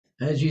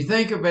as you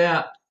think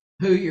about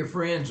who your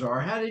friends are,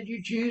 how did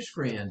you choose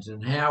friends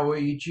and how will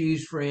you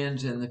choose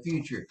friends in the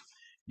future?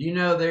 Do you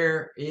know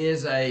there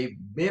is a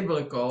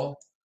biblical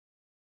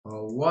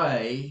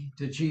way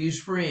to choose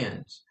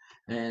friends?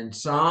 And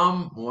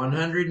Psalm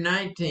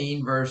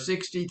 119, verse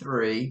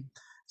 63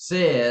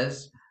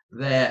 says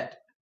that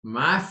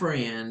my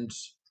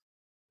friends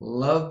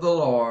love the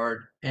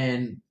Lord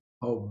and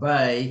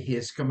obey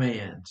his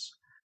commands.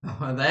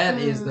 That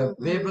is the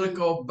Mm-hmm.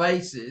 biblical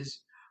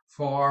basis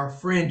for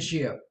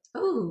friendship.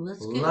 Oh,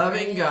 that's good,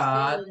 Loving Greg. That's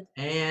God good.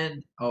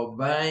 and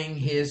obeying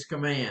his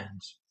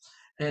commands.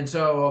 And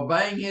so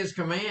obeying his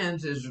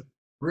commands is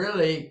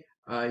really,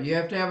 you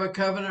have to have a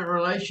covenant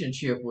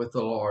relationship with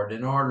the Lord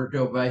in order to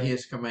obey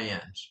his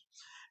commands.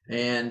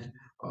 And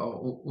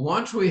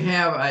once we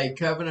have a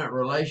covenant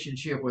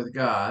relationship with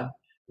God,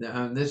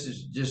 this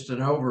is just an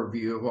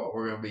overview of what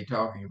we're going to be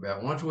talking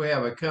about. Once we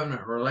have a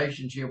covenant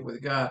relationship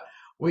with God,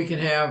 we can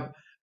have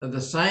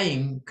the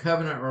same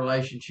covenant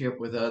relationship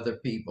with other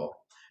people.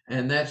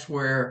 And that's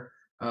where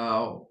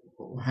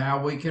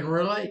how we can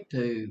relate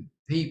to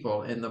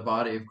people in the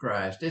body of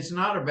Christ. It's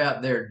not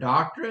about their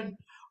doctrine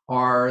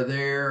or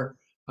their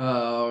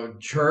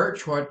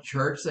church, what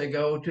church they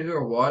go to,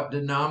 or what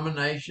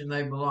denomination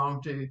they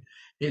belong to.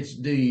 It's,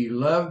 do you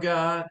love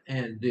God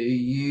and do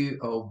you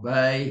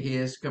obey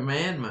his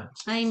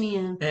commandments?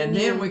 Amen. And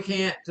then Amen. we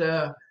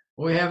can't,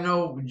 we have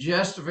no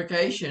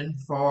justification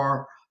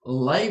for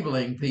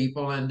labeling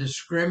people and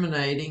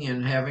discriminating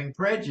and having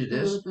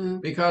prejudice Mm-hmm.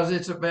 because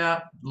it's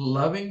about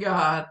loving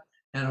God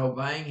and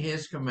obeying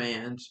his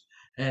commands.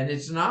 And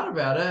it's not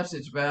about us,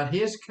 it's about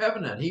his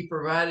covenant. He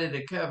provided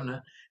a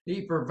covenant,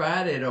 he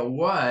provided a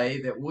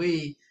way that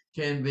we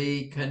can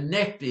be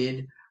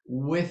connected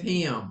with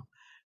him.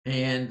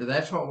 And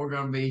that's what we're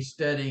going to be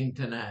studying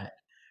tonight.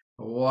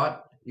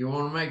 What you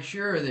want to make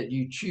sure that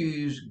you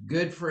choose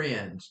good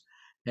friends,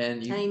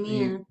 and you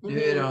Amen. do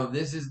it Amen. on,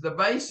 this is the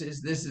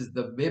basis, this is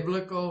the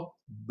biblical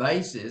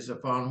basis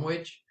upon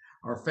which,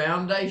 or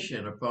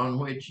foundation upon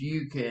which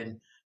you can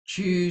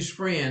choose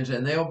friends,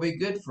 and they'll be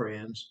good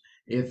friends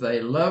if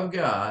they love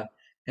God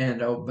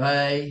and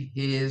obey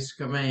his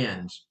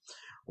commands.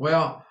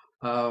 Well,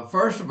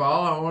 first of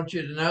all, I want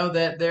you to know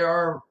that there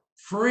are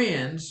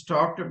friends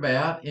talked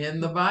about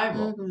in the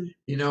Bible. Mm-hmm.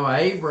 You know,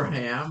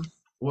 Abraham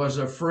was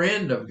a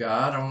friend of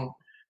God,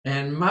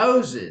 and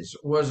Moses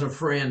was a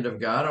friend of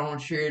God. I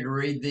want you to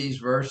read these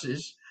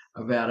verses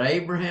about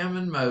Abraham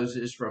and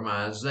Moses from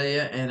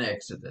Isaiah and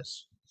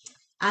Exodus.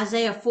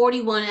 Isaiah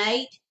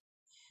 41:8.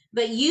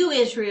 But you,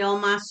 Israel,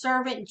 my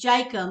servant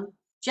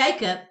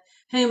Jacob,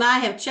 whom I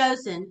have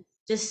chosen,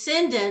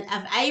 descendant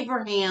of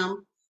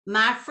Abraham,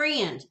 my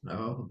friend.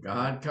 Oh,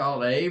 God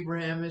called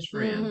Abraham his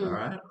friend, all Mm-hmm.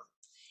 right?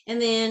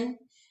 And then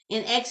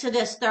in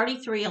Exodus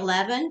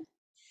 33:11,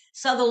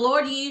 so the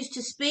Lord used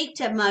to speak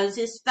to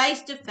Moses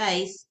face to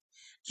face,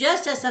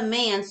 just as a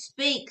man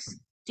speaks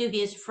to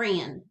his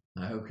friend.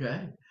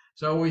 Okay.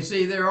 So we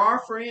see there are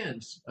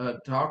friends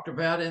talked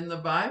about in the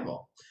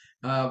Bible,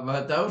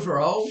 but those were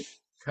old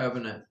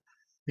covenant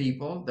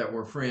people that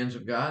were friends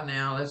of God.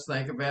 Now let's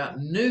think about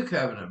new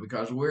covenant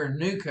because we're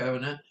new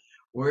covenant.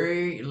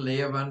 We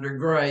live under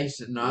grace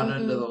and not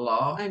under Mm-hmm. the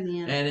law.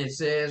 Amen. And it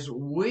says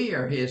we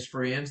are his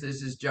friends.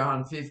 This is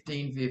John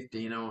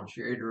 15:15. I want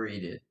you to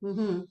read it.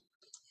 Mm-hmm.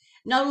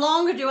 No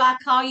longer do I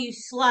call you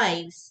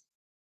slaves,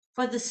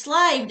 for the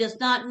slave does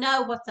not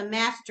know what the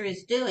master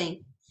is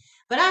doing.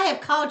 But I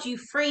have called you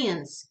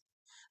friends,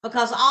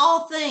 because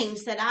all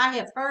things that I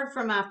have heard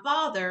from my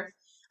Father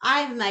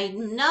I have made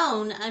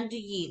known unto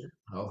you.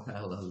 Oh,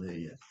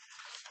 hallelujah.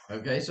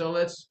 Okay, so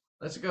let's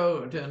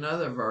go to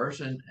another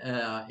verse and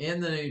in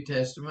the New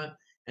Testament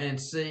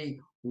and see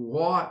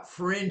what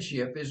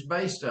friendship is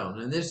based on.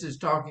 And this is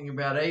talking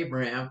about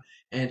Abraham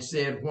and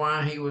said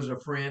why he was a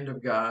friend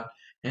of God,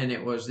 and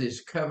it was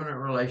this covenant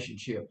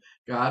relationship.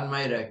 God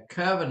made a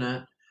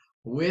covenant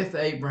with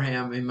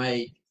Abraham. He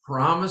made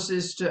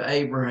promises to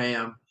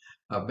Abraham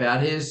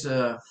about his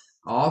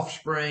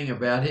offspring,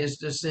 about his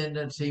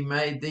descendants. He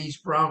made these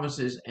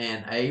promises,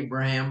 and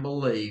Abraham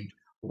believed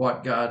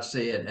what God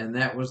said, and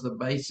that was the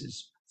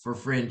basis for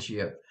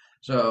friendship.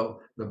 So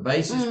the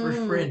basis for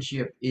Mm-hmm.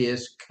 friendship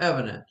is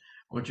covenant.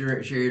 I want you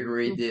to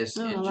read this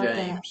Oh, I in love that.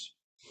 James.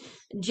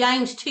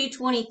 James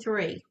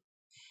 2:23.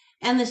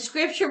 And the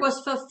scripture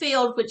was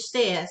fulfilled which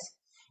says,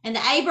 and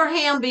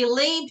Abraham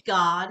believed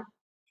God,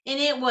 and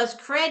it was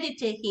credited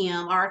to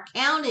him or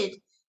accounted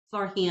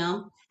for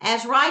him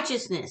as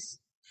righteousness.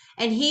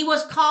 And he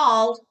was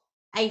called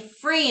a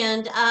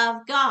friend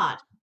of God.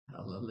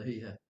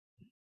 Hallelujah.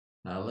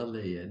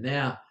 Hallelujah.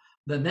 Now,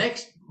 the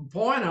next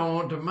point I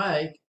want to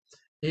make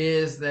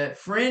is that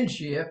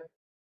friendship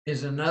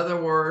is another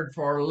word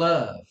for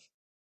love.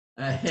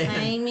 And the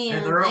Amen. way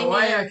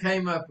Amen. I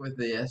came up with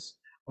this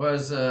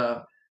was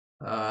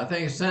I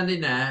think Sunday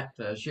night,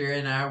 Sherry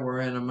and I were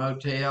in a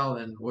motel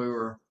and we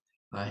were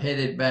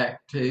headed back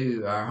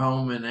to our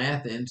home in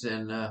Athens,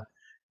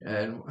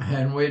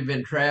 and we'd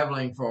been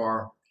traveling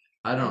for,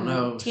 I don't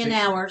know, 10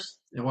 hours.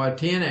 10 Well,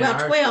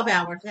 hours, 12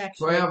 hours,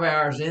 actually. 12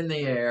 hours in the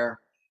air.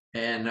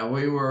 and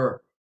we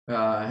were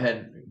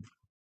had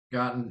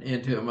gotten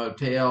into a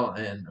motel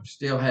and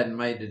still hadn't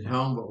made it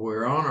home, but we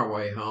were on our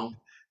way home.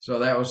 So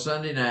that was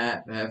Sunday night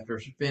after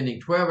spending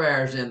 12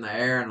 hours in the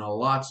air and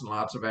lots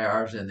of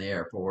hours in the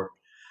airport.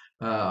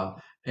 Uh,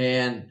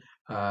 and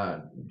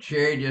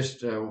Sherry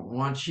just,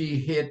 once she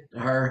hit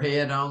her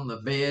head on the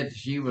bed,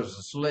 she was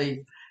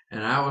asleep,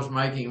 and I was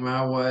making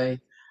my way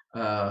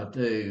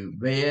to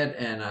bed,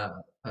 and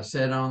I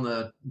sat on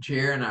the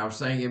chair and I was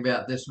thinking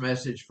about this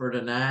message for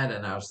tonight,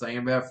 and I was thinking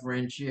about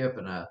friendship,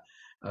 and I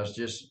was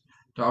just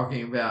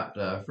talking about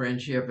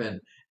friendship,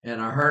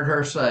 and I heard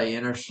her say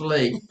in her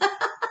sleep,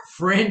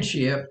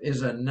 friendship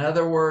is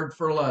another word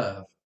for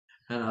love.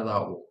 And I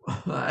thought,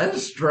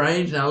 that's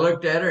strange. And I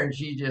looked at her and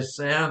she just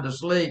sound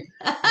asleep.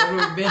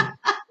 But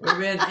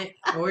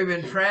we've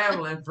been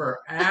traveling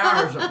for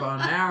hours upon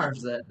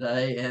hours that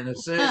day. And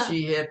as soon as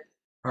she hit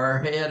her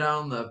head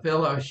on the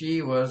pillow,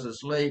 she was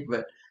asleep.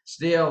 But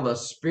still, the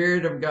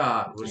Spirit of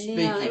God was speaking.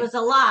 Yeah, it was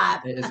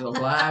alive. It is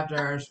alive to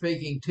her,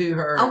 speaking to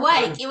her.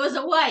 Awake. It was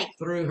awake.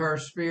 Through her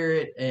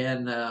spirit.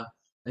 And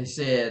they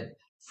said,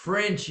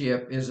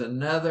 friendship is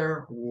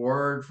another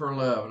word for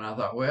love. And I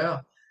thought,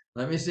 well,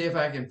 let me see if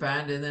I can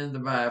find it in the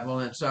Bible.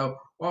 And so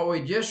what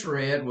we just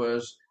read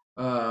was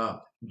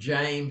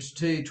James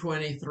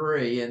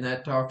 2:23, and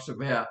that talks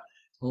about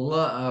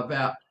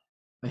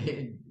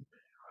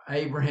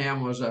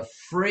Abraham was a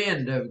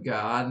friend of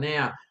God.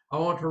 Now I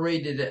want to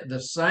read it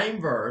the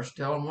same verse.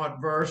 Tell them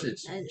what verse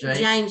it's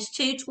James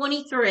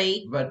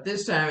 2:23. But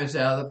this time it's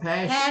out of the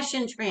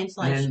Passion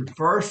Translation. And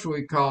first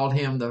we called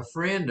him the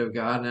friend of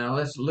God. Now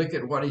let's look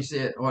at what he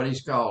said, what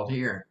he's called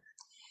here.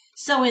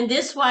 So in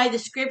this way the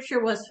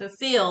scripture was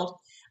fulfilled,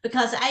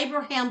 because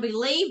Abraham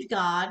believed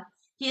God,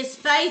 his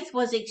faith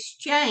was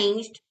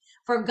exchanged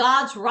for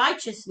God's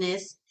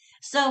righteousness,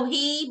 so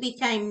he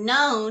became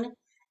known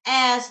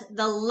as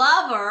the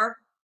lover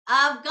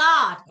of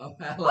God. Oh,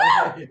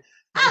 hallelujah.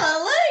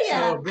 Hallelujah.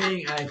 So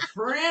being a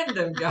friend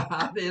of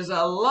God is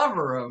a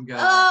lover of God.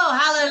 Oh,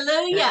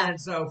 hallelujah.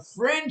 And so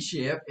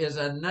friendship is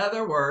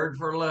another word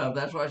for love.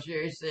 That's what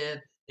Sherry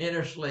said in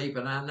her sleep.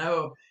 And I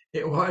know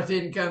it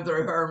didn't come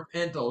through her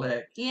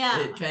intellect. Yeah.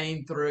 It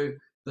came from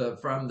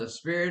the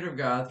Spirit of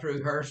God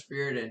through her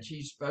spirit, and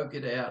she spoke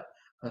it out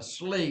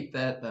asleep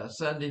that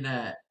Sunday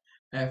night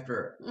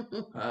after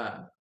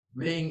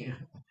being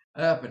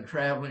up and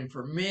traveling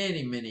for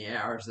many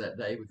hours that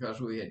day, because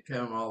we had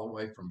come all the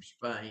way from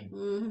Spain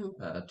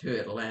to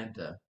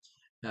Atlanta.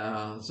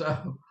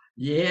 So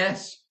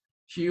yes,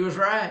 she was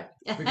right,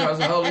 because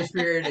the Holy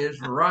Spirit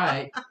is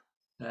right.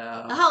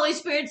 The Holy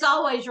Spirit's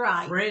always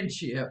right.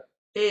 Friendship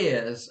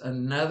is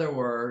another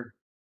word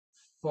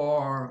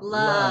for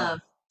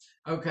love.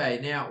 Okay,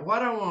 now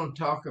what I want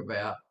to talk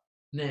about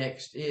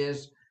next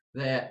is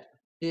that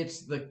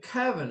it's the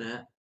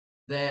covenant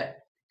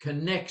that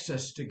connects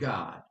us to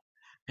God,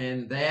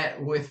 and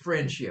that with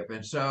friendship.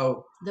 And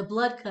so the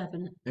blood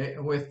covenant.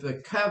 With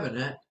the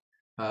covenant,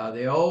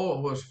 the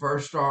old was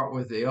first start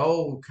with the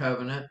old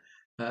covenant,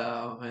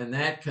 and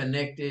that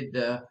connected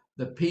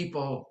the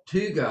people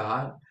to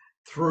God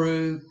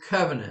through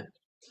covenant.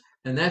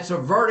 And that's a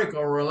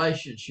vertical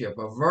relationship,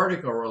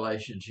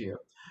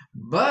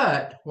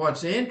 But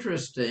what's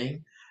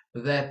interesting,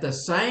 that the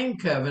same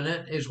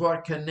covenant is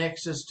what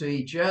connects us to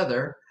each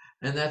other,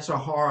 and that's a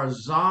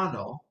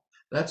horizontal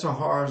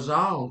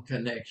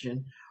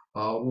connection,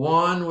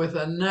 one with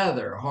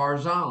another,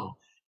 horizontal.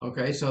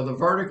 Okay, so the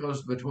vertical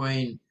is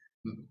between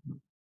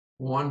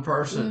one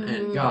person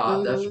and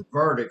God. That's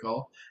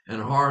vertical,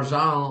 and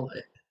horizontal,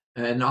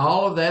 and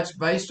all of that's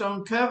based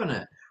on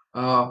covenant.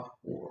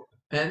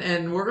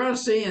 And we're going to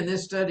see in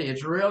this study,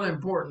 it's real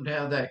important to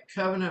have that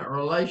covenant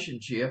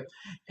relationship.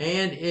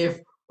 And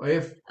if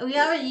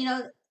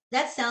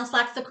that sounds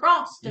like the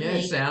cross to me. Yeah,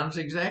 it sounds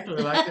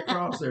exactly like the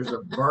cross. There's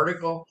a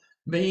vertical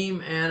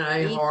beam and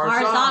a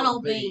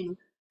horizontal beam,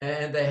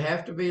 and they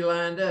have to be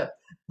lined up.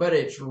 But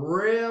it's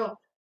real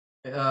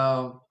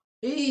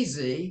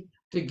easy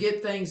to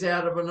get things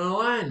out of an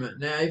alignment.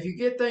 Now, if you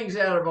get things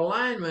out of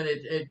alignment,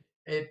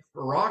 it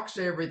rocks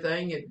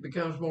everything. It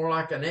becomes more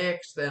like an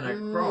X than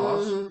a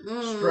cross.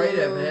 Straight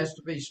up, it has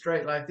to be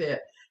straight like that.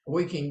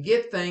 We can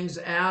get things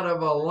out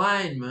of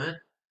alignment.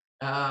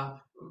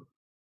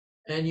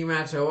 And you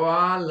might say, "Oh,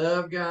 I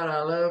love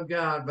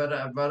God,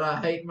 but I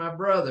hate my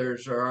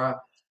brothers," and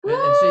see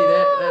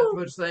that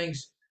puts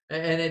things,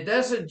 and it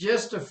doesn't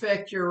just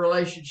affect your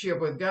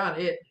relationship with God.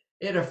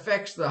 It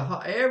affects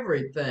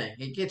everything.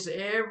 It gets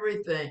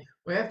everything.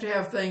 We have to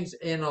have things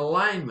in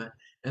alignment,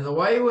 and the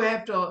way we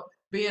have to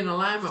be in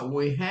alignment,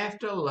 we have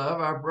to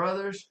love our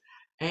brothers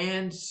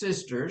and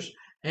sisters,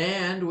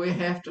 and we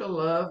have to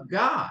love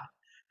God.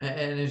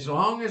 And as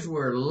long as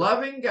we're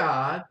loving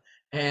God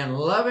and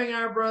loving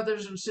our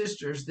brothers and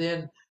sisters,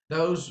 then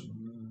those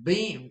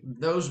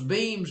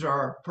beams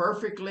are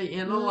perfectly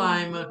in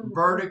alignment,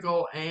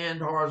 vertical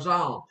and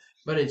horizontal.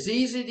 But it's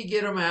easy to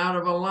get them out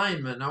of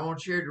alignment. And I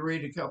want you to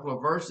read a couple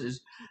of verses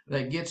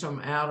that gets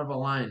them out of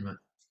alignment.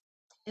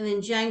 And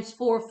in James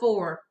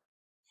 4:4,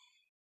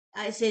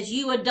 it says,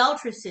 "You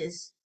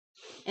adulteresses,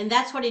 And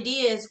that's what it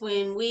is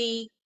when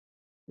we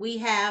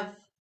have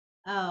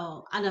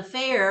an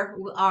affair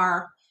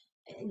or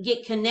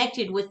get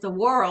connected with the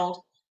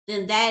world,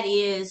 then that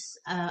is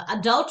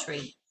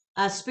adultery,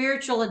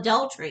 spiritual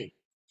adultery.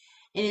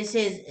 And it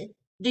says,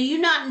 do you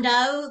not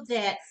know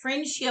that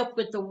friendship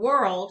with the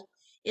world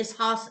is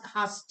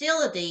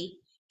hostility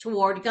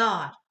toward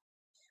God?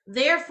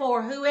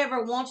 Therefore,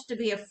 whoever wants to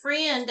be a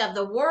friend of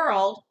the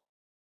world,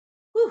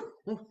 whew,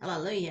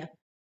 hallelujah,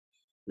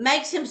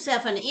 makes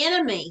himself an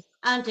enemy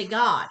unto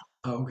God.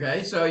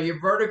 Okay, so your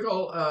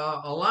vertical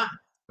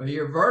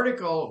your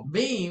vertical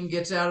beam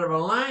gets out of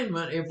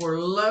alignment if we're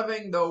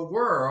loving the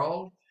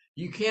world.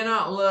 You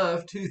cannot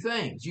love two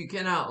things. You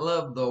cannot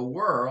love the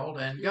world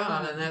and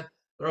God, and that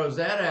throws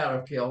that out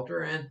of kilter,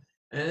 and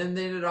then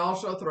it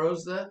also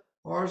throws the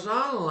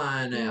horizontal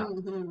line out.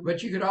 Mm-hmm.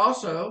 But you could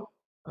also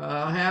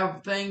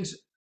have things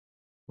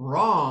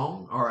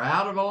wrong or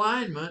out of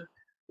alignment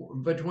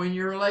between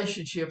your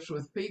relationships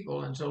with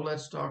people, and so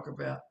let's talk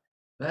about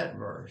that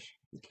verse.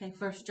 Okay,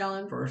 First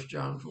John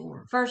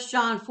 4.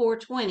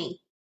 4:20.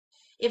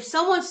 If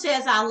someone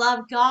says, I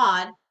love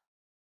God,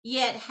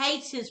 yet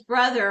hates his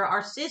brother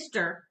or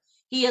sister,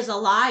 he is a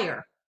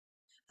liar.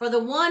 For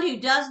the one who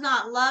does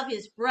not love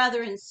his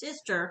brother and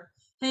sister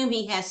whom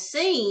he has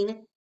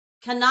seen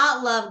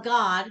cannot love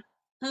God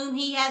whom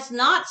he has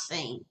not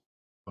seen.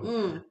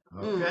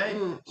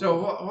 Okay.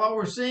 So what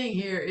we're seeing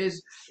here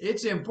is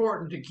it's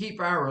important to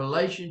keep our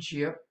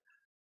relationship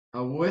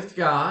with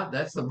God.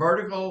 That's the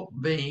vertical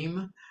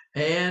beam.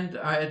 And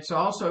it's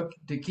also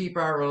to keep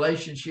our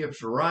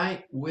relationships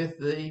right with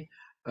the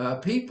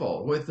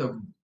people, with the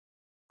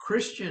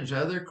Christians,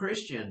 other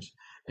Christians.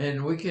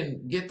 And we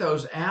can get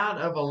those out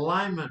of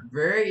alignment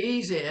very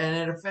easy, and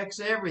it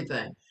affects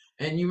everything.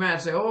 And you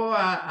might say, oh,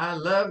 I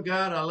love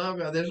God. I love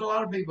God. There's a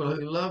lot of people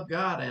who love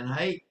God and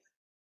hate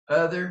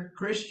other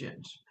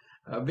Christians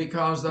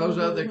because those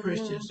other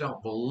Christians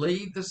don't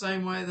believe the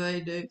same way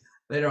they do.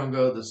 They don't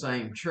go to the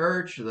same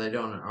church. They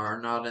don't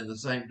are not in the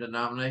same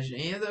denomination.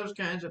 Any of those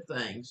kinds of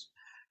things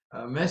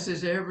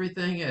messes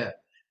everything up.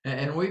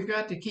 And we've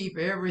got to keep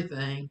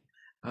everything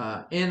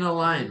in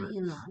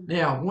alignment.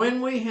 Now,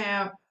 when we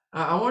have,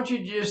 I want you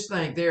to just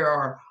think there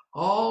are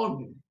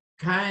all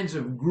kinds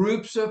of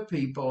groups of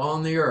people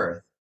on the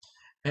earth.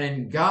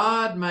 And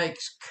God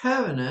makes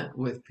covenant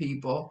with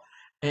people,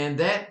 and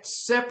that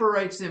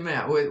separates them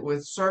out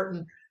with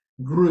certain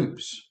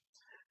groups.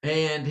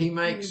 And he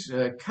makes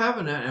a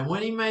covenant, and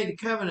when he made a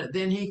covenant,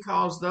 then he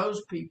calls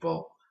those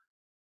people,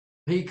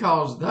 he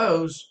calls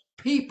those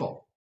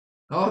people.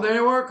 Oh,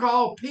 they weren't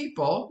called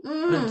people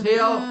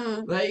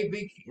until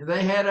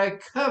they had a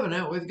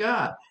covenant with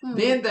God.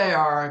 Then they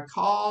are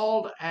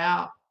called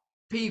out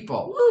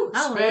people,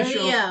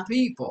 special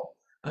people.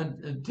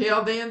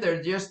 Until then,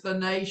 they're just the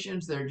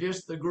nations. They're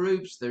just the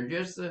groups. They're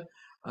just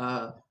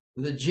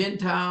the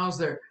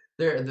Gentiles.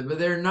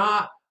 They're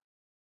not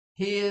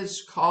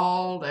his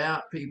called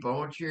out people. I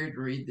want you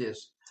to read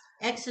this.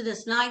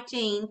 Exodus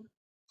 19,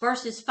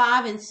 verses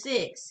 5 and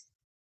 6.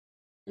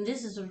 And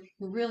this is a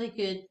really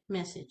good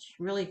message.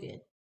 Really good.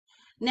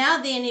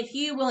 Now then, if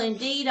you will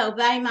indeed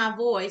obey my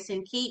voice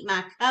and keep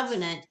my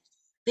covenant,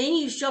 then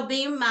you shall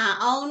be my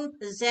own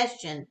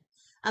possession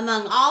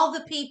among all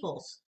the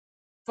peoples,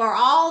 for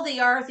all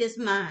the earth is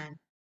mine.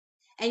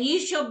 And you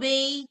shall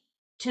be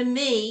to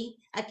me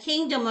a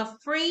kingdom of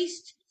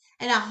priests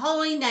and a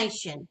holy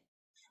nation.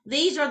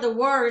 These are the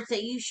words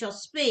that you shall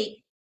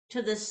speak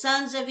to the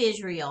sons of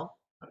Israel.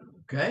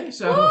 Okay,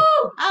 so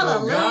God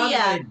Hallelujah.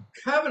 made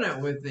covenant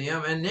with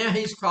them, and now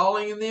he's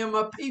calling them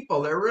a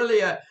people. They're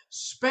really a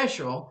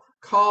special,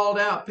 called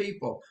out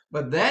people.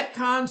 But that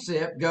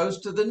concept goes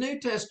to the New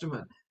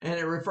Testament, and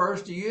it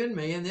refers to you and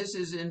me, and this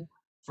is in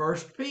 1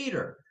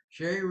 Peter.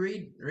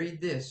 Sherry,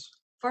 read this.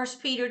 1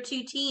 Peter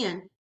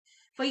 2:10.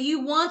 For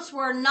you once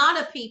were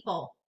not a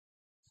people,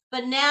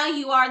 but now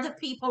you are the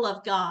people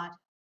of God.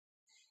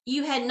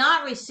 You had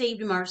not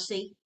received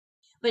mercy,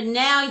 but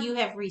now you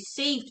have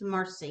received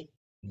mercy.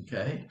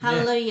 Okay.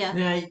 Hallelujah.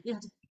 Now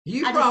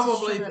you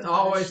probably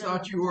always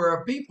thought you were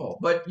a people,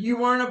 but you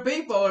weren't a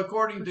people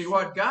according to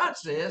what God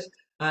says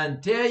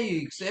until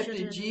you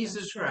accepted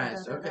Jesus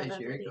Christ. Okay,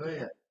 Sherry, go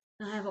ahead.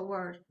 I have a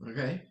word.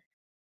 Okay.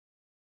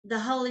 The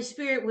Holy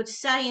Spirit would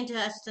say unto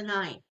us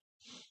tonight,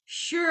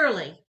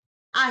 surely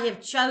I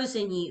have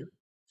chosen you.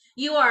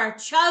 You are a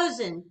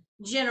chosen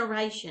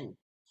generation,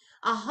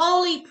 a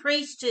holy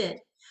priesthood.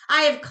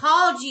 I have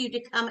called you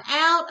to come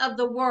out of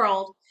the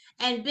world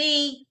and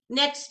be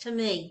next to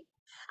me.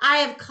 I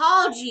have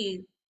called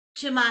you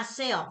to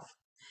myself.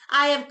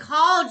 I have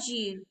called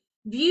you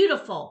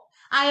beautiful.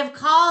 I have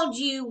called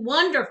you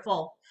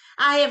wonderful.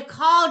 I have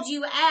called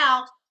you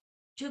out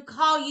to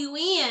call you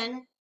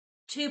in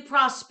to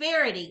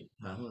prosperity,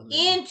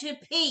 into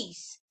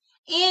peace,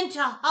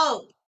 into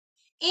hope,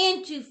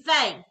 into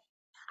faith.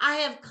 I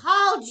have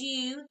called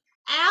you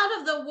out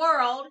of the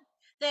world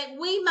that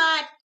we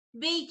might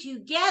be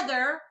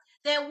together,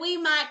 that we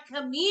might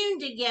commune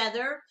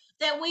together,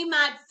 that we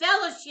might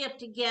fellowship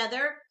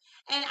together,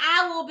 and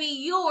I will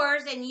be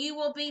yours, and you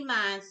will be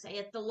mine,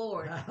 saith the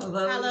Lord.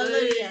 Hallelujah.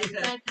 Hallelujah.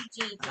 Thank you,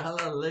 Jesus.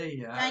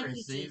 Hallelujah. I Thank you,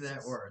 received that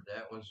Jesus. word.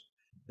 That was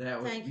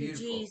Thank you,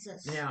 beautiful.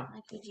 Jesus. Now,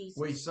 Thank you, Jesus.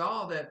 we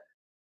saw that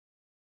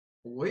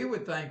we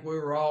would think we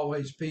were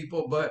always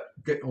people, but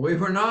we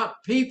were not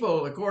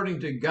people according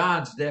to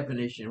God's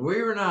definition.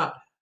 We were not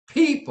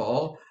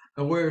people,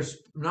 and we're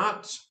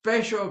not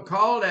special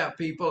called out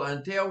people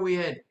until we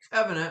had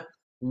covenant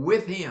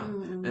with Him.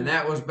 Mm-hmm. And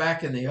that was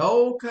back in the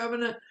old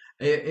covenant.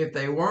 If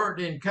they weren't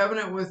in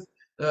covenant with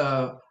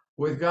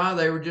God,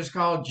 they were just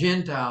called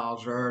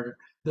Gentiles or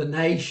the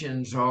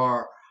nations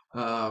or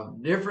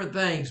different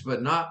things,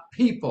 but not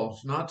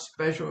peoples, not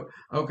special.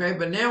 Okay,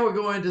 but now we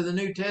go into the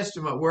New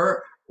Testament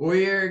where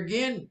we're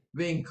again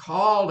being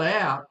called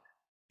out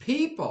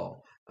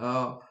people,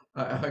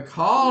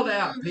 called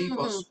out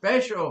people,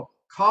 special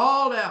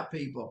called out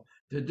people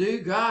to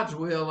do God's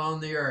will on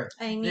the earth.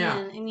 Amen.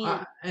 Now,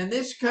 Amen. and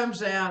this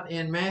comes out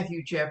in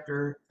Matthew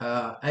chapter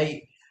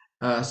 8,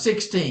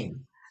 16.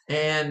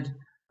 And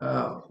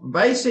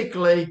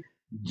basically,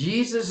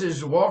 Jesus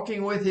is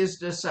walking with his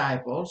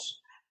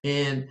disciples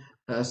in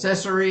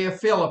Caesarea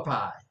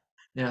Philippi.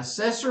 Now,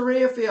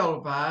 Caesarea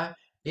Philippi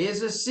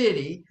is a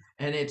city,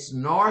 and it's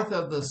north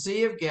of the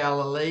Sea of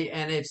Galilee,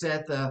 and it's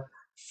at the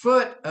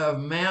foot of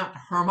Mount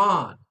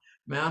Hermon.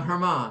 Mount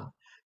Hermon.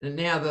 And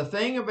now, the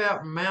thing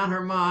about Mount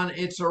Hermon,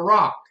 it's a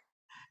rock.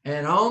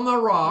 And on the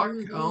rock,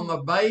 on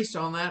the base,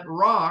 on that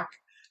rock,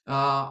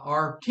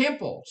 are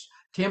temples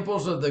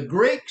of the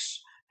Greeks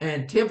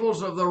and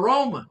temples of the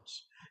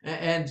Romans.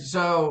 And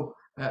so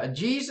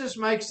Jesus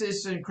makes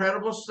this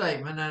incredible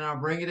statement, and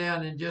I'll bring it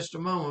out in just a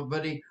moment.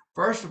 But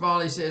first of all,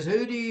 he says,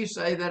 "Who do you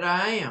say that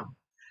I am?"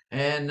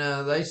 And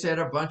they said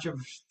a bunch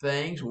of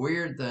things,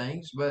 weird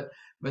things, but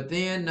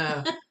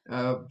then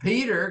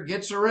Peter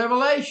gets a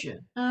revelation,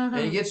 and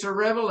he gets a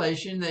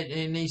revelation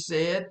and he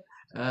said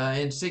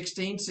in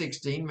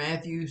 16:16,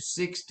 Matthew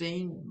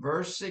 16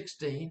 verse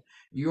 16,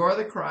 "You are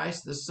the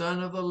Christ, the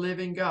Son of the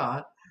living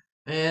God."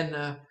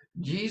 And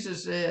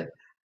Jesus said,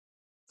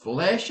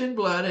 "Flesh and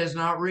blood has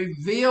not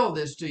revealed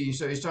this to you."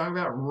 So he's talking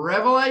about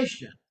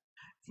revelation.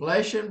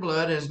 Flesh and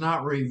blood has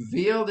not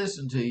revealed this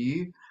unto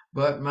you,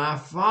 but my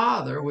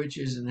Father, which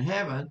is in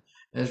heaven,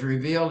 has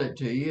revealed it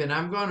to you. And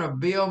I'm going to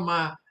build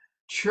my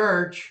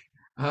church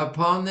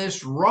upon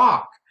this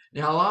rock.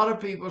 Now, a lot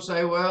of people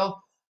say,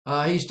 well,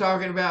 he's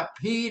talking about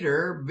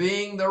Peter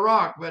being the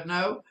rock, but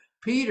no,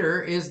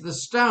 Peter is the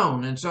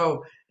stone. And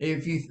so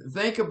if you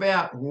think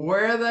about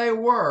where they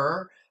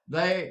were,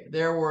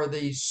 there were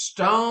these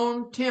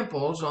stone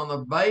temples on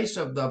the base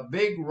of the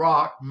big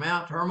rock,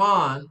 Mount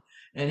Hermon.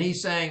 And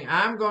he's saying,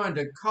 I'm going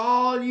to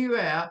call you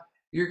out.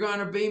 You're going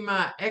to be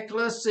my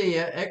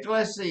ecclesia,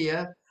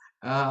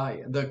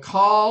 the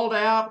called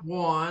out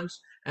ones,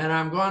 and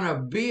I'm going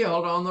to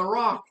build on the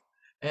rock.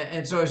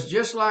 And so it's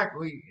just like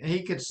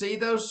he could see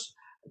those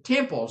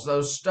temples,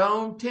 those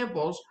stone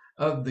temples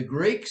of the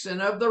Greeks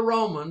and of the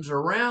Romans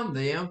around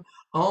them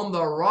on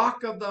the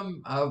rock of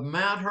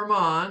Mount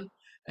Hermon.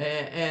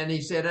 And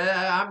he said,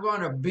 I'm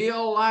going to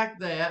build like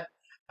that.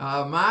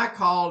 My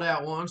called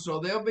out one, so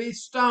there'll be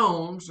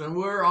stones, and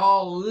we're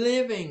all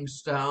living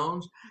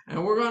stones,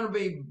 and we're going to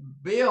be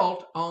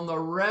built on the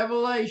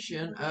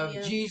revelation of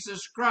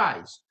Jesus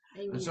Christ.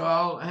 Amen. And so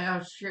I'll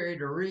have Sherry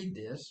to read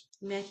this.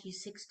 Matthew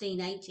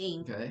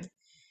 16:18. Okay.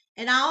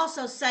 And I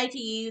also say to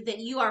you that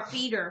you are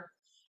Peter,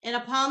 and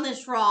upon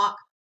this rock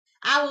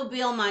I will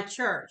build my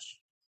church,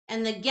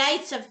 and the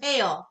gates of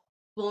hell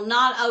will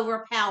not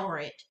overpower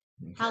it.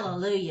 Okay.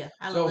 Hallelujah.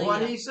 Hallelujah. So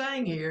what he's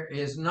saying here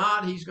is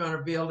not he's going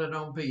to build it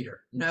on Peter.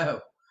 No.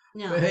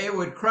 But it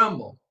would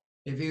crumble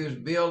if he was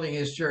building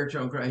his church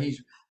on Christ.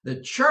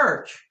 The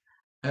church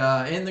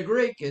in the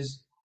Greek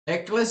is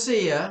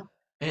ecclesia,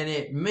 and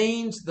it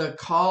means the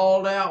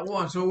called out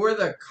one. So we're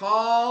the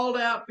called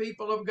out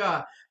people of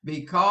God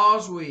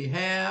because we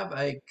have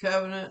a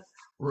covenant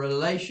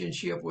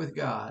relationship with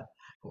God.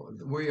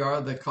 We are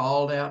the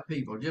called out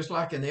people. Just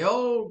like in the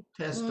Old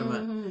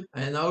Testament,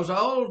 in those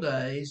old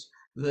days,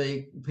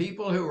 the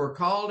people who were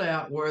called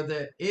out were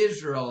the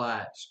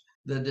Israelites,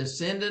 the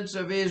descendants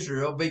of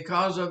Israel,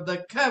 because of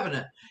the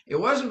covenant. It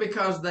wasn't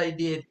because they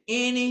did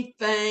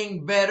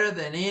anything better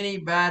than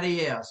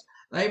anybody else.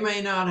 They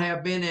may not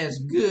have been as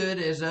good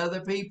as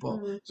other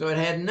people. So it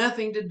had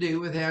nothing to do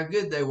with how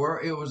good they were.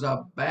 It was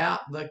about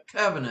the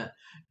covenant.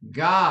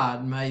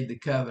 God made the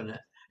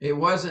covenant. It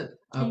wasn't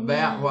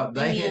about what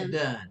they had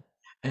done.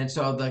 And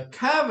so the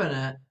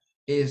covenant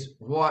is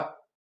what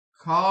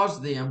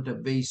caused them to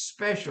be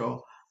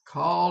special,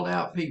 called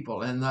out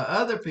people. And the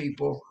other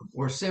people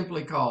were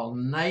simply called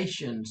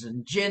nations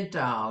and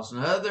Gentiles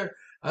and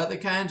other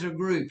kinds of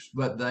groups,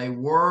 but they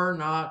were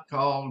not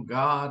called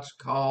God's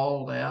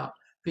called out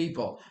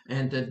people.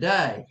 And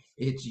today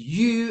it's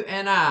you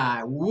and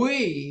I.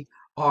 We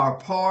are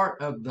part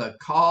of the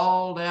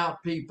called out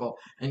people,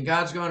 and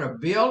God's going to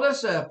build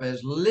us up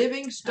as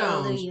living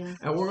stones. Hallelujah.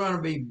 And we're going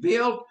to be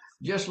built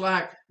just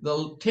like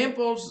the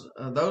temples,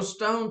 those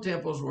stone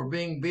temples were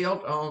being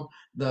built on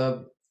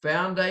the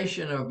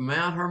foundation of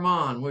Mount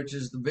Hermon, which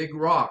is the big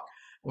rock.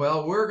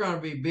 Well, we're going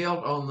to be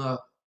built on the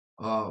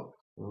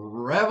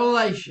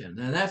revelation,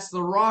 and that's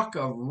the rock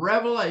of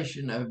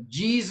revelation of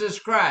Jesus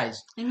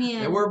Christ.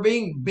 Amen. And we're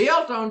being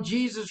built on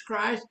Jesus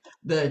Christ,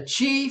 the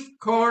chief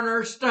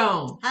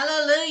cornerstone.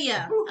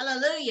 Hallelujah.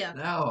 Hallelujah.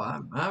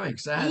 No, I'm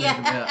excited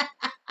Yeah.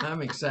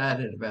 I'm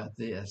excited about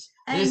this.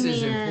 Amen. This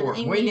is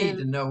important. We need Amen.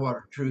 to know what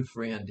a true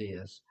friend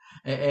is.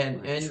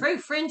 And True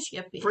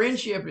friendship is.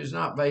 friendship is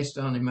not based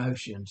on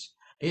emotions.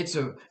 It's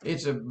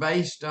a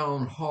based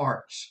on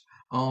hearts,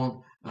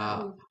 on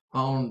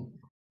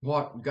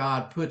what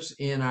God puts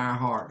in our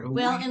heart. Well,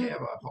 We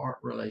have a heart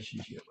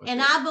relationship with and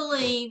God. I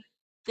believe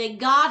that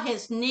God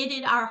has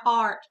knitted our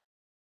heart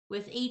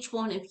with each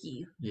one of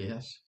you.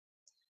 Yes.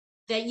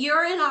 That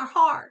you're in our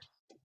heart.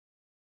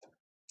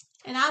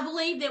 And I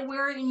believe that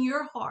we're in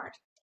your heart.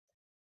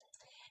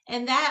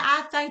 And that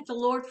I thank the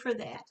Lord for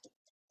that.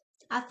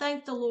 I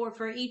thank the Lord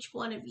for each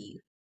one of you.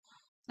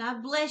 And I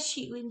bless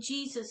you in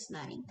Jesus'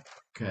 name.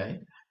 Okay.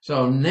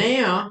 So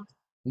now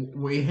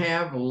we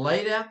have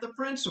laid out the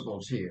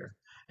principles here.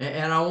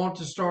 And I want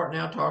to start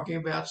now talking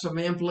about some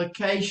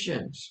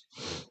implications.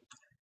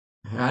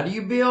 How do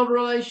you build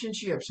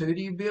relationships? Who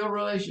do you build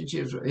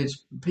relationships with?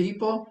 It's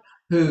people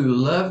who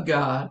love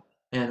God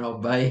and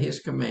obey his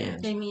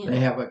commands. Amen.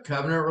 They have a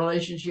covenant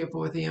relationship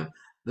with him.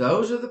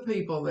 Those are the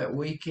people that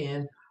we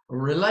can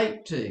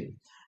relate to.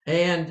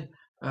 And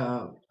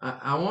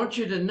I want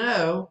you to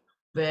know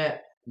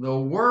that the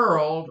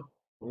world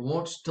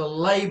wants to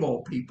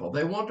label people.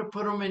 They want to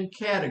put them in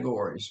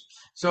categories.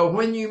 So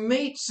when you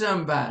meet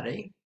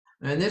somebody,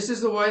 and this is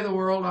the way the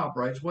world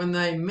operates, when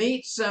they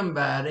meet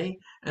somebody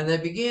and they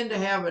begin to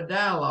have a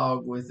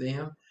dialogue with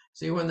them.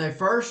 See, when they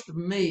first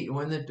meet,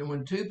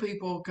 when two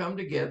people come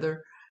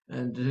together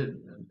and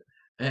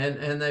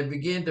they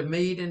begin to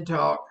meet and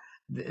talk,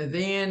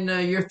 then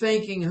you're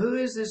thinking, who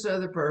is this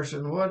other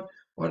person?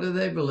 What do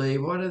they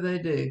believe? What do they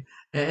do?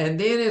 And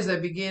then as they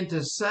begin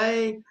to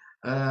say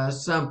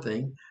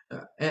something,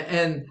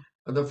 and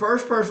the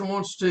first person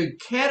wants to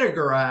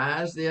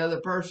categorize the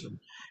other person,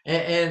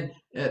 and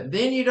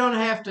then you don't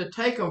have to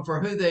take them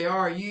for who they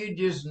are. You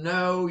just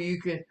know you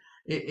can.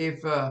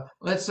 If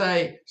let's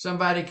say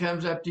somebody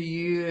comes up to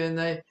you and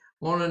they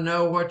want to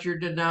know what your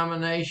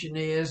denomination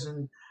is,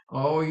 and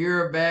oh,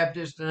 you're a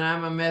Baptist and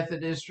I'm a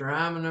Methodist, or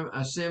I'm an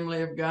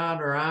Assembly of God,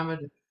 or I'm a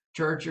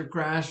Church of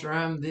Christ, or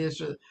I'm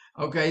this,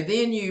 okay,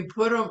 then you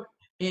put them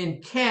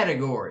in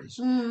categories.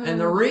 Mm-hmm. And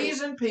the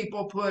reason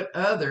people put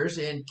others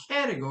in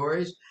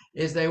categories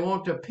is they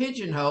want to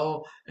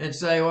pigeonhole and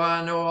say, well,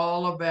 I know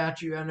all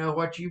about you. I know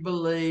what you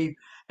believe,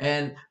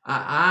 and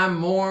I'm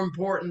more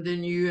important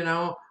than you.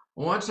 And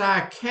once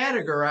I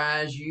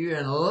categorize you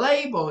and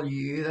label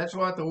you, that's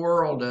what the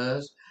world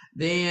does,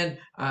 then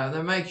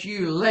that makes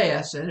you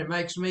less and it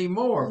makes me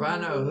more. If I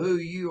know who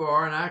you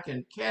are and I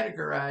can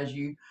categorize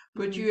you,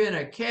 put you in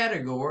a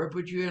category,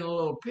 put you in a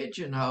little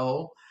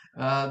pigeonhole,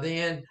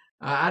 then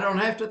I don't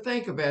have to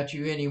think about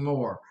you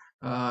anymore.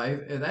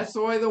 If that's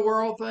the way the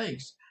world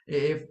thinks.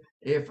 If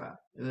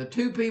the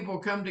two people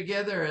come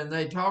together and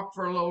they talk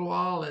for a little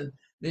while, and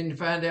then you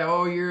find out,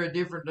 oh, you're a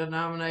different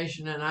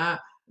denomination than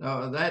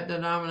that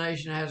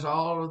denomination has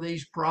all of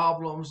these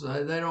problems.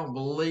 They don't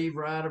believe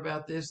right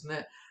about this and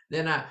that.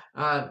 Then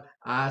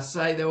I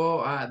say,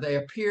 they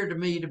appear to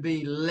me to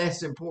be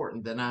less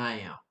important than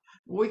I am.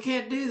 We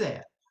can't do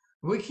that.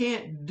 We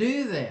can't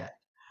do that.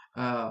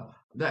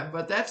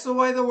 But that's the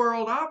way the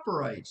world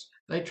operates.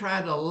 They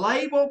try to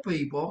label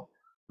people,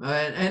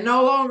 and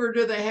no longer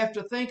do they have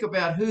to think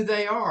about who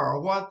they are,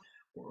 or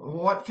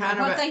what kind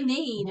what of they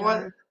need,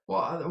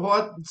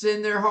 what's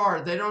in their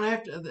heart. They don't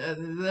have to.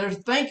 Their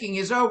thinking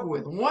is over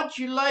with. Once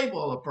you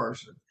label a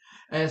person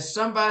as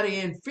somebody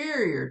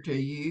inferior to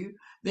you,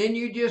 then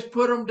you just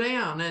put them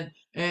down,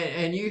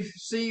 and you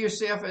see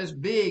yourself as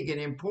big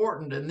and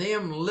important, and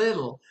them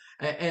little.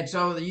 And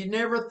so you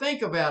never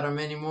think about them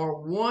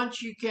anymore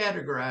once you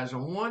categorize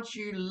them, once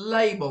you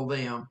label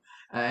them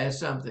as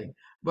something.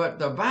 But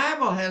the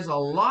Bible has a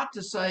lot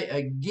to say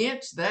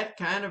against that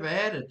kind of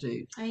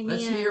attitude. Amen.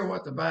 Let's hear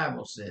what the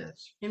Bible says.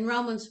 In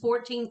Romans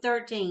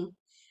 14:13,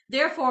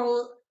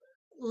 therefore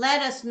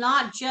let us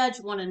not judge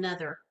one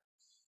another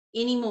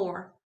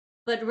anymore,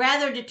 but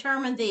rather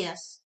determine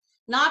this,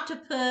 not to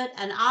put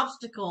an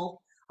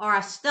obstacle or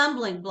a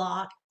stumbling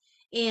block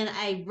in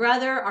a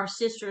brother or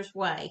sister's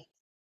way.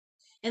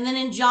 And then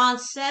in John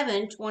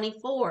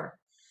 7:24,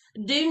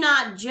 do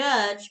not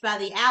judge by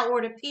the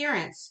outward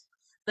appearance,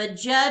 but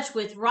judge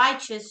with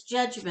righteous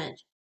judgment.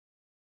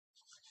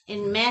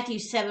 In Matthew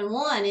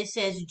 7:1, it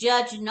says,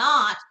 judge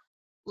not,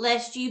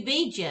 lest you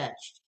be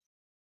judged.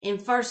 In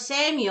 1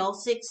 Samuel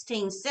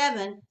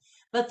 16:7,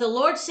 but the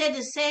Lord said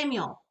to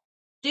Samuel,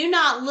 do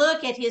not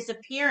look at his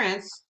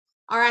appearance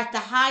or at the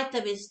height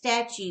of his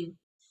stature,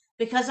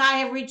 because I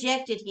have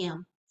rejected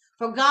him.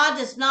 For God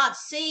does not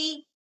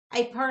see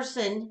a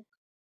person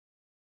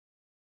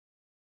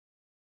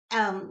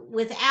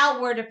with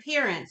outward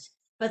appearance,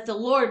 but the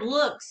Lord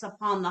looks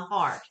upon the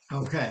heart.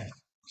 Okay.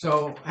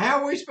 So how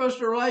are we supposed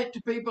to relate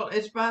to people?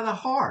 It's by the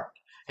heart.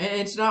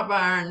 And it's not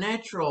by our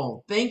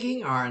natural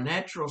thinking or our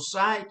natural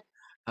sight.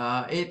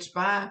 It's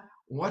by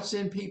what's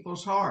in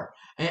people's heart.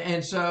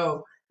 And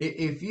so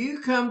if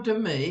you come to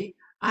me,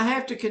 I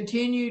have to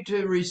continue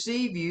to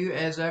receive you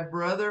as a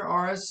brother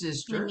or a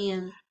sister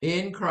Amen.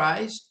 in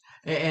Christ.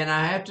 And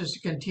I have to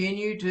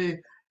continue to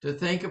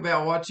think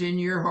about what's in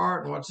your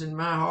heart and what's in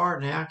my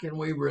heart and how can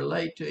we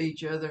relate to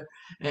each other.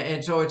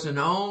 And so it's an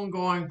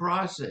ongoing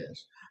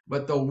process.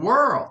 But the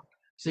world,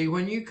 see,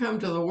 when you come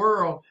to the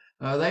world,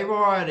 they've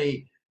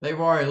already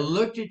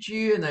looked at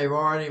you and they've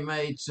already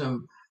made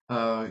some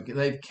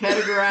they've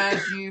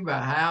categorized you by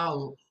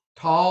how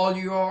tall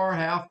you are,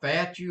 how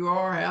fat you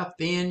are, how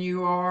thin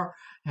you are,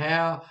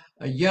 how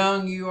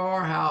young you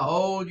are, how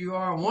old you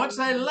are. And once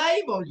they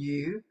label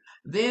you,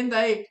 then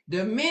they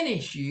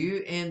diminish you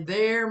in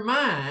their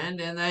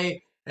mind, and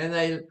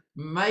they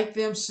make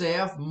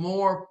themselves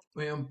more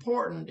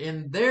important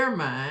in their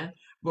mind.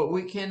 But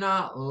we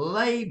cannot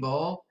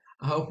label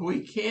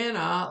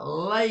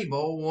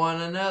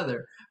one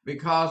another,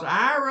 because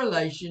our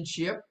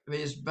relationship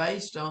is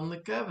based on the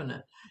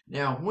covenant.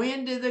 Now,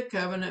 when did the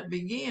covenant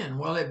begin?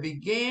 Well, it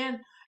began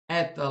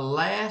at the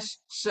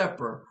Last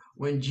Supper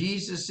when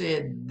Jesus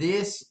said,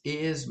 "This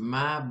is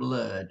my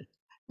blood.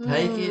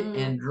 Take it Mm.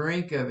 and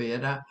drink of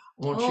it." I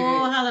want you, Oh,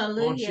 want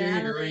hallelujah, you to read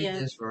hallelujah.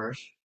 this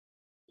verse.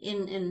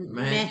 In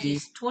Matthew Matthew.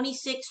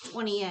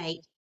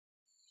 26:28.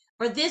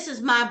 For this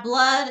is my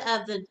blood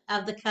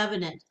of the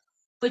covenant,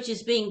 which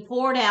is being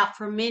poured out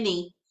for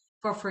many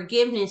for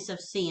forgiveness of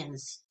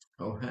sins.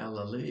 Oh,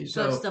 hallelujah.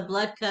 So it's the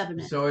blood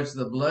covenant. So it's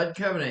the blood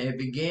covenant. It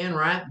began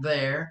right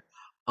there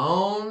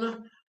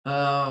on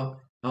uh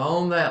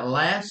on that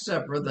Last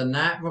Supper, the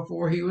night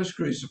before he was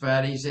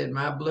crucified. He said,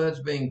 "My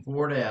blood's being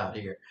poured out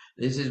here.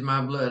 This is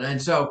my blood."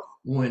 And so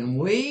when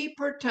we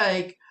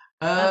partake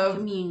Of of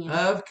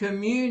communion.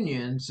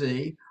 communion,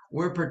 see,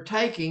 we're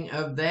partaking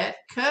of that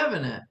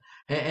covenant.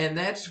 And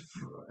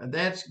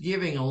that's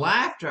giving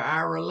life to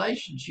our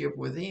relationship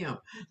with him.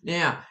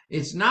 Now,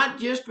 it's not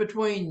just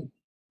between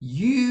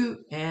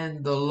you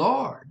and the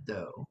Lord,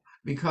 though,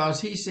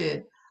 because he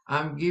said,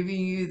 "I'm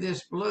giving you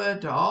this blood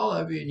to all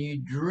of you, and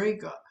you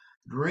drink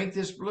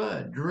this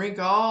blood, drink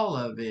all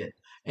of it."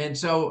 And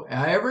so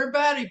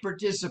everybody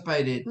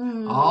participated.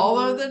 All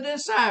of the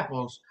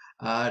disciples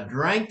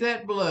drank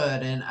that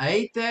blood and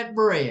ate that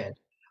bread.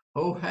 Oh,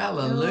 Oh,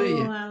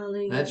 hallelujah.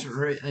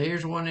 hallelujah.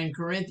 Here's one in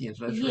Corinthians.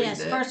 Let's read Yes,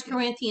 that 1 again.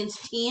 Corinthians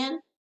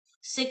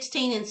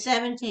 10:16 and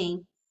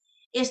 17.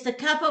 Is the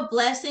cup of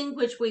blessing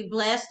which we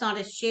bless not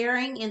a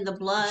sharing in the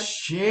blood?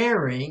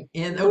 Sharing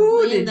in, In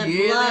did the you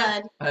hear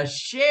that? blood, A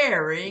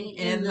sharing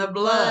in in the the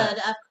blood.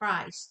 blood of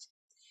Christ.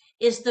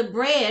 Is the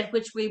bread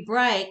which we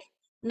break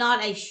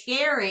not a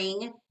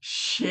sharing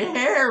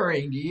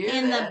Sharing, do you hear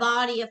in the that?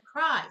 body of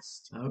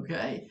Christ?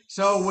 Okay,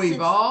 so we've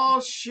Since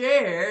all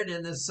shared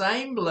in the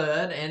same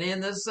blood and in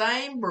the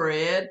same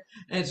bread.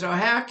 And so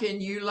how can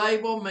you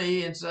label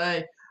me and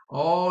say,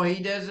 "Oh,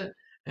 he doesn't,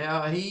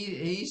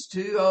 he's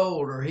too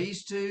old, or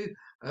he's too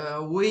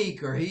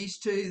weak, or he's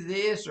too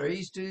this, or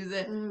he's too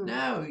that"?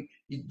 No,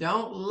 you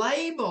don't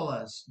label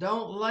us.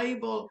 Don't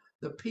label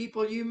the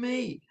people you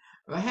meet.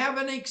 Have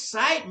an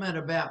excitement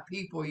about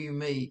people you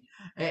meet,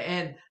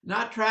 and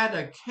not try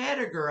to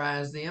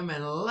categorize them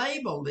and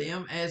label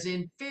them as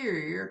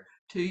inferior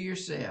to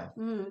yourself.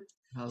 since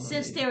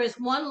Hallelujah. there is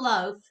one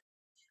loaf,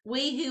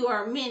 we who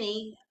are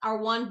many are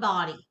one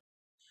body,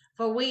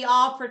 for we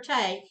all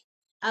partake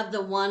of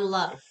the one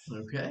loaf.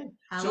 Okay.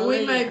 So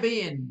we may Hallelujah.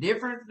 be in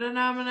different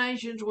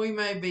denominations, we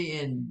may be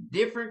in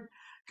different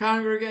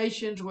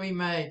congregations, we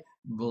may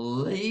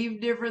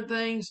believe different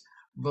things,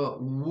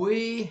 but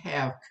we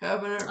have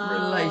covenant Oh,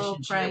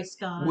 relationship praise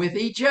God. with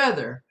each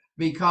other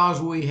because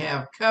we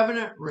have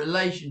covenant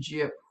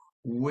relationship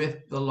with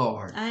the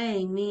Lord.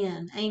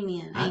 Amen.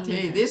 Amen. I tell you,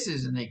 Amen. this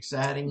is an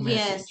exciting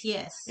Yes, message,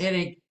 yes. and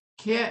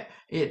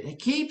it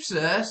keeps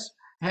us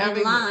In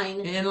having line.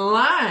 in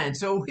line,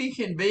 so we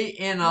can be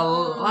in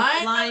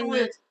alignment with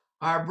Alignment.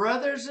 our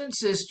brothers and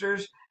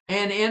sisters,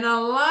 and in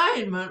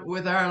alignment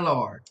with our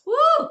Lord. Woo!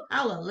 And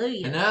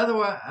Hallelujah.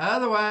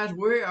 otherwise,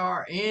 we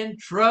are in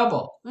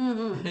trouble.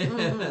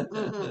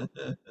 Hallelujah.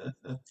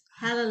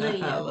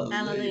 Hallelujah.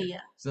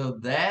 Hallelujah. So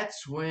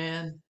that's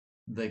when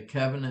the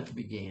covenant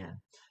began.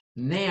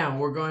 Now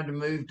we're going to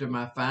move to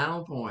my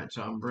final point.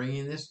 So I'm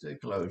bringing this to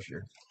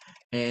closure.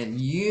 And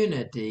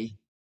unity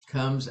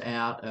comes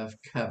out of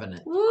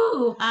covenant.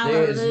 Woo!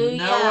 There is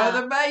no Hallelujah.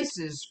 other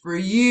basis for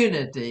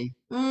unity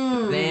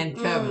than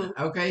covenant.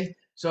 Okay,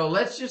 so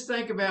let's just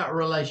think about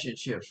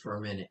relationships for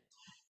a minute.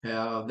 You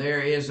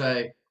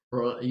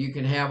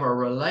can have a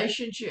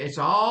relationship. It's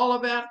all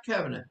about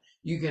covenant.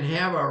 You can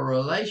have a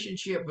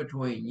relationship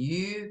between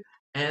you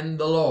and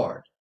the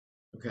Lord.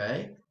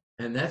 Okay,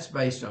 and that's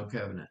based on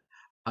covenant.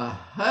 A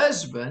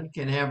husband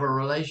can have a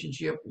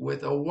relationship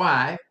with a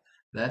wife.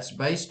 That's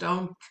based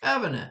on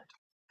covenant.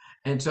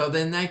 And so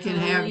then they can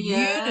have unity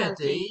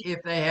Unity. if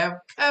they have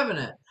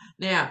covenant.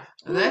 Now,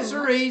 that's Ooh, the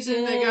that's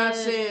reason that God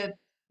good. said,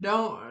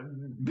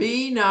 "Don't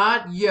be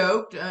not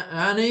yoked,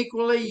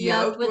 unequally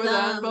Yoked yoked with with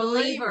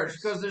unbelievers," unbelievers.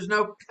 because there's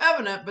no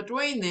covenant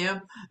between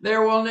them.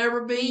 There will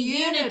never be Be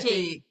unity.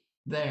 unity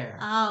there.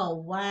 Oh,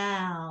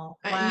 wow.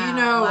 You Wow.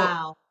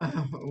 know,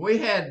 Wow. we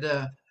had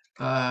a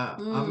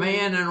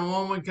man and a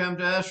woman come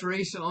to us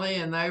recently,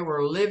 and they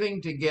were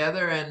living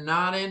together and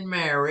not in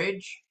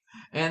marriage,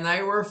 and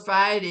they were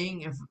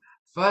fighting,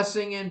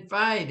 fussing and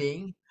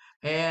fighting,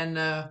 and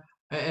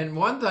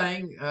one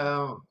thing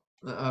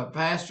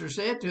pastor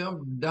said to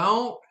them,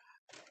 don't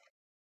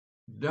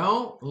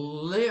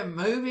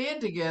move in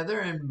together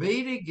and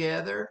be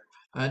together.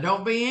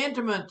 Don't be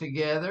intimate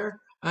together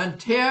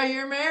until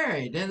you're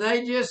married. And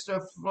they just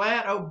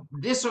flat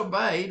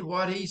disobeyed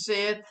what he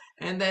said.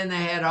 And then they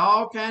had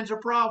all kinds of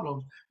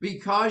problems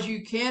because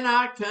you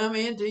cannot come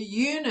into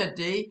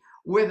unity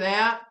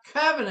without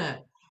covenant.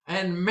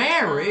 And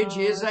marriage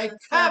is It's a a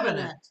covenant.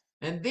 covenant.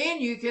 And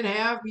then you can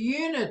have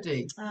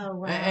unity. Oh,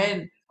 wow.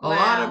 And a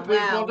lot Wow, of people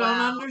wow, don't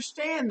wow.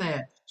 understand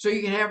that. So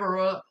you can have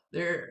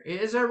there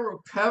is a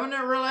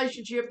covenant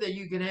relationship that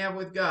you can have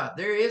with God.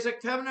 There is a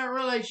covenant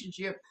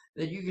relationship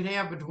that you can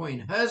have between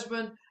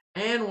husband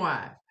and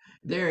wife.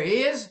 There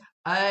is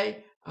a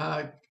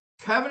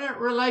covenant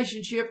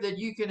relationship that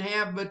you can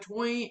have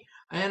between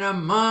and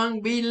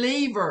among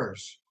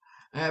believers.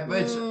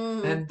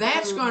 And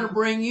that's going to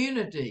bring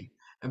unity.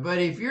 But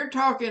if you're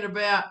talking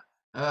about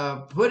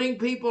putting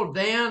people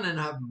down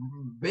and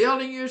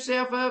building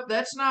yourself up,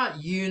 that's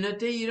not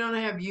unity. You don't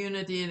have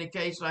unity in a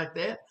case like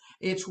that.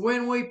 It's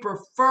when we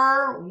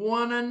prefer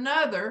one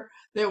another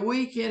that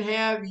we can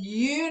have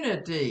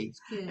unity.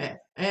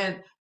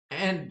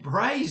 And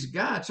praise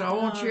God. So I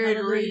want Sherry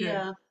to read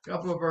a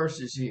couple of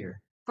verses here.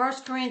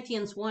 1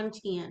 Corinthians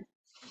 1:10.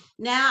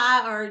 Now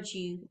I urge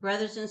you,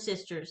 brothers and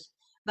sisters,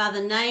 by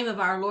the name of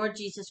our Lord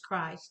Jesus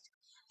Christ,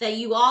 that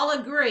you all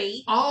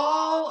agree.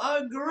 All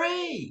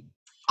agree.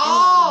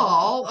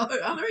 All,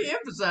 let me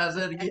emphasize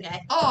that again. Okay.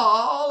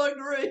 All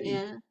agree.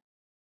 Yeah.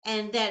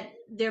 And that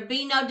there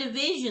be no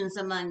divisions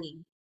among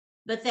you,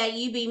 but that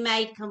you be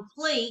made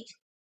complete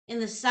in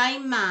the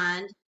same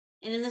mind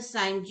and in the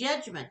same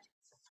judgment.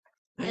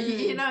 And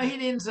you know, he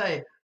didn't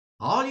say,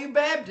 all you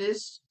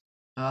Baptists,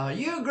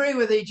 you agree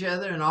with each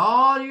other, and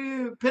all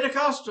you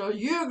Pentecostal,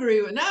 you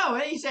agree with. No,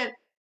 he said,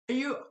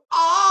 you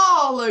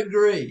all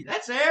agree.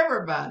 That's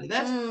everybody.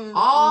 That's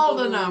all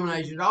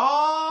denominations,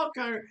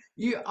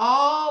 you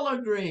all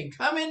agree.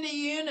 Come into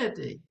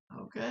unity.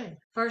 Okay.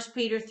 1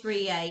 Peter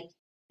 3:8.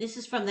 This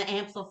is from the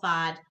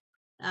Amplified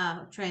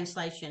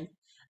translation.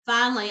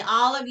 Finally,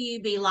 all of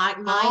you be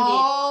like-minded.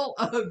 All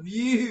of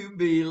you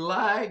be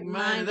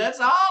like-minded. That's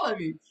all of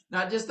you,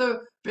 not just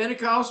the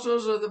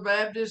Pentecostals or the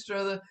Baptists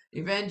or the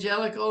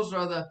evangelicals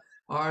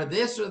or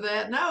this or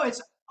that. No,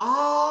 it's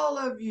all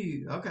of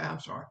you. Okay, I'm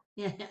sorry.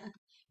 Yeah.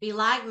 Be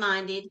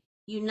like-minded,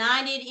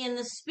 united in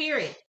the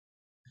spirit,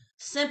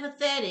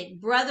 sympathetic,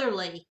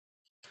 brotherly,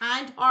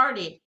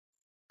 kind-hearted,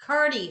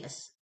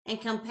 courteous, and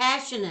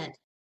compassionate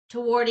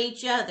toward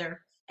each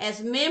other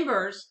as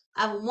members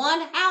of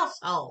one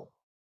household,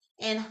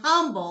 and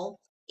humble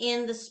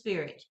in the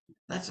spirit.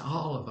 That's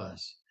all of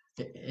us.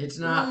 It's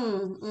not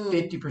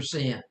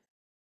 50%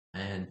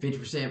 and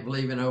 50%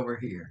 believing over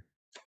here.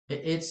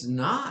 It's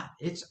not.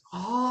 It's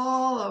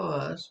all of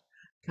us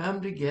come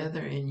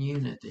together in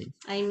unity.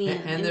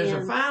 Amen. And there's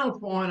a final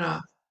point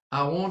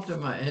I want to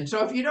make. And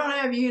so if you don't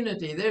have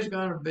unity, there's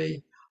going to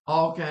be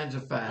all kinds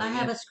of fighting. I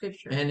have a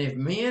scripture. And if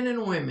men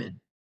and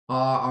women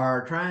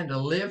are trying to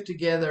live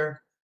together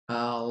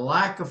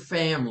like a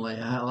family,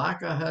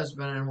 like a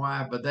husband and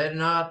wife, but they're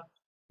not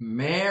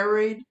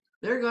married,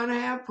 they're going to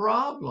have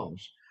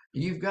problems.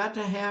 You've got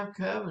to have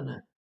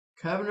covenant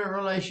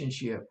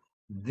relationship.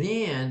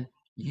 Then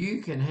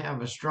you can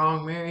have a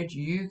strong marriage.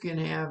 You can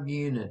have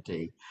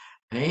unity.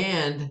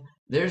 And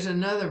there's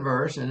another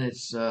verse, and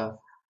it's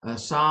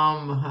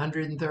Psalm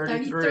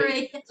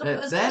 133.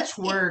 That's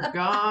where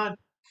God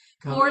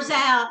pours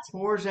out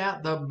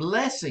the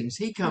blessings.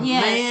 He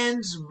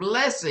commands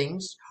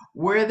blessings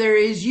where there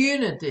is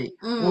unity.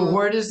 Well,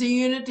 where does the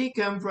unity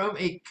come from?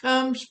 It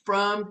comes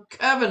from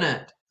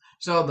covenant.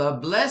 So the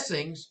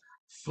blessings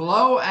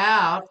flow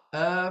out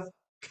of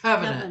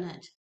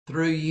covenant.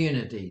 Through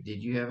unity.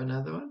 Did you have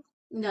another one?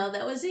 No,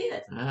 that was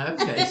it.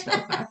 Okay,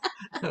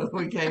 so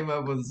we came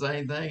up with the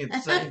same thing at the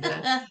same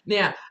time.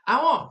 Now,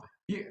 I want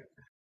you.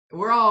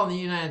 We're all in the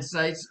United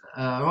States.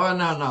 Well,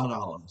 no, not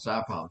all of us. I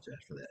apologize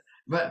for that.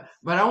 But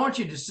I want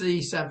you to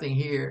see something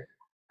here.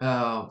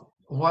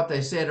 What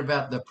they said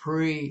about the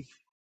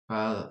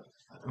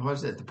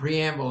what's that? The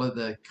preamble of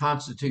the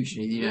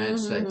Constitution of the United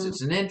States.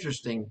 It's an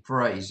interesting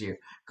phrase here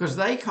because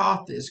they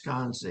caught this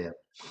concept,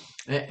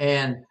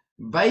 and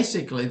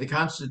basically the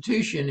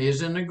Constitution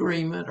is an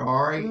agreement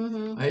or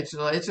it's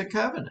a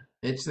covenant.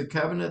 It's the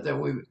covenant that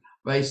we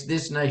base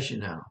this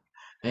nation on,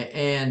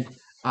 and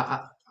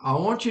I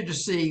want you to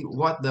see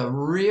what the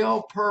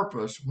real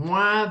purpose,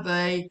 why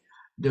they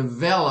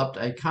developed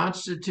a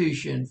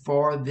constitution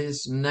for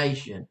this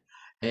nation.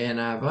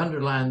 And I've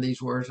underlined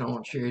these words. I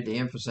want Sherry to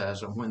emphasize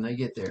them when they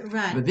get there.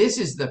 Right. But this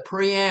is the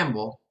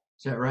preamble.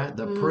 Is that right?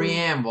 The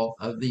preamble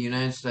of the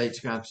United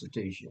States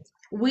Constitution.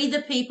 we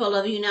the people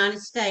of the United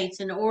States,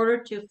 in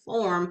order to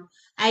form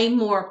a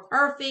more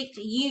perfect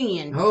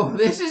union. Oh,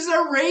 this is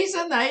the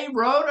reason they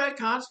wrote a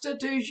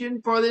constitution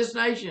for this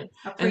nation.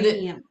 And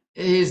it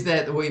is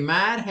that we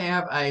might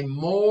have a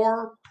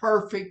more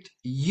perfect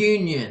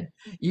union.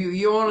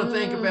 You want to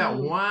think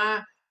about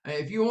why?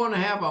 If you want to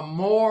have a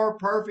more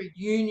perfect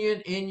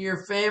union in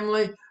your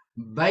family,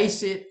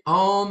 base it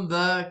on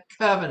the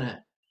covenant.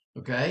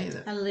 Okay?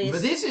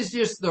 But this is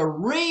just the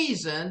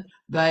reason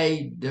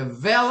they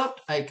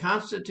developed a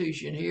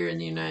constitution here in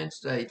the United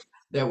States,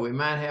 that we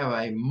might have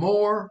a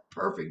more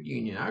perfect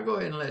union. I'll go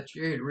ahead and let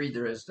Sherry read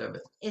the rest of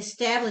it.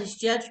 Establish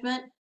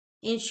judgment,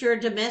 ensure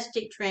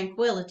domestic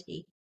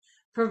tranquility,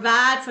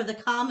 provide for the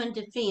common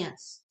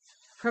defense,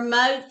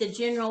 promote the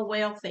general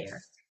welfare,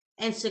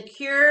 and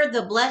secure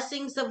the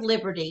blessings of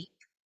liberty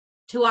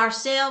to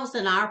ourselves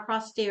and our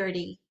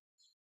posterity.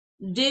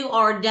 Do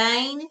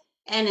ordain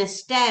and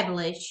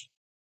establish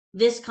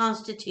this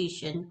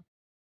Constitution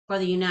for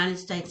the United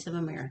States of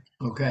America.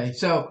 Okay,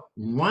 so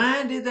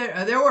why did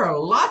there were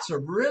lots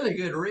of really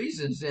good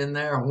reasons in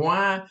there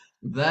why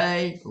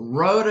they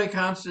wrote a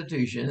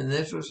constitution, and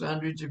this was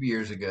hundreds of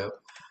years ago.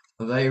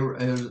 They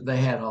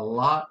had a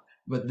lot,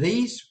 but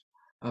these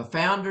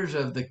founders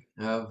of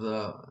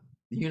the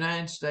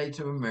United States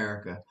of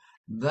America,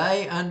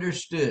 they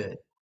understood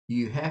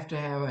you have to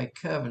have a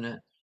covenant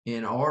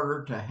in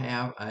order to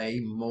have a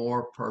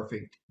more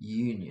perfect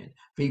union.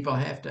 People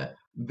have to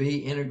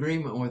be in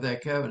agreement with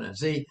that covenant.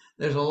 See,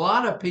 there's a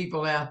lot of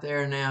people out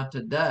there now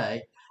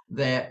today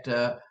that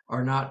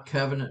are not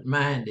covenant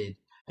minded.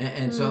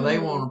 And so they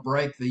want to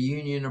break the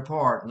union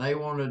apart, and they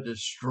want to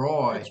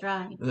destroy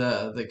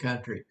the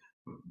country,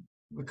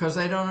 because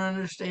they don't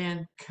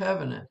understand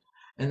covenant,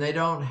 and they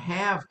don't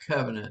have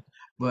covenant.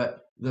 But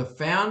the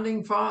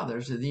founding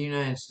fathers of the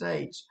United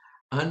States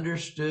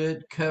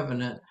understood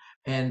covenant,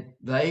 and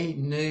they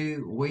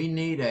knew we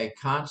need a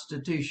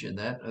constitution.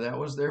 That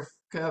was their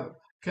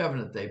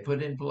covenant they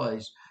put in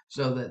place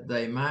so that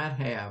they might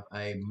have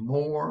a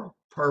more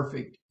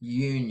perfect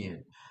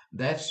union.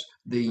 That's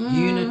the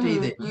unity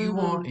that you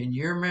want in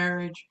your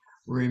marriage.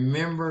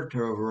 Remember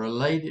to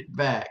relate it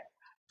back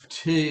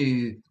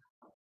to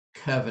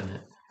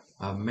covenant,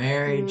 a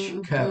marriage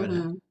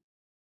covenant.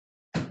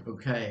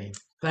 Okay.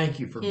 Thank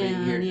you for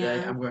being here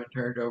today. I'm going to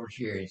turn it over to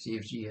Sherry and see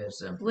if she has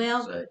something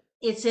to say.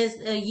 It says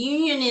a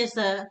union is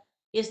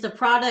the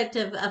product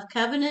of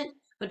covenant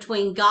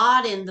between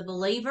God and the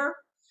believer,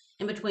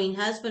 and between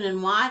husband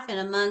and wife, and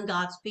among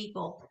God's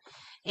people.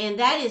 And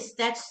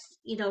that's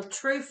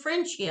true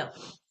friendship.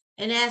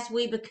 And as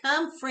we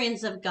become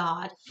friends of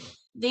God,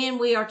 then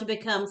we are to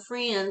become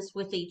friends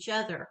with each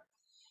other,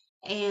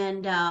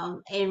 and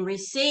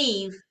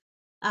receive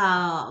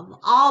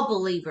all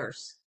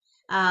believers.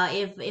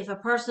 If a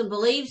person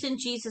believes in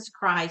Jesus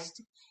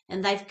Christ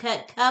and they've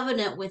cut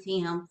covenant with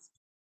Him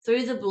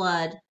through the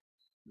blood,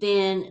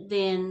 then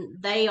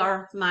they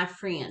are my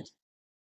friend.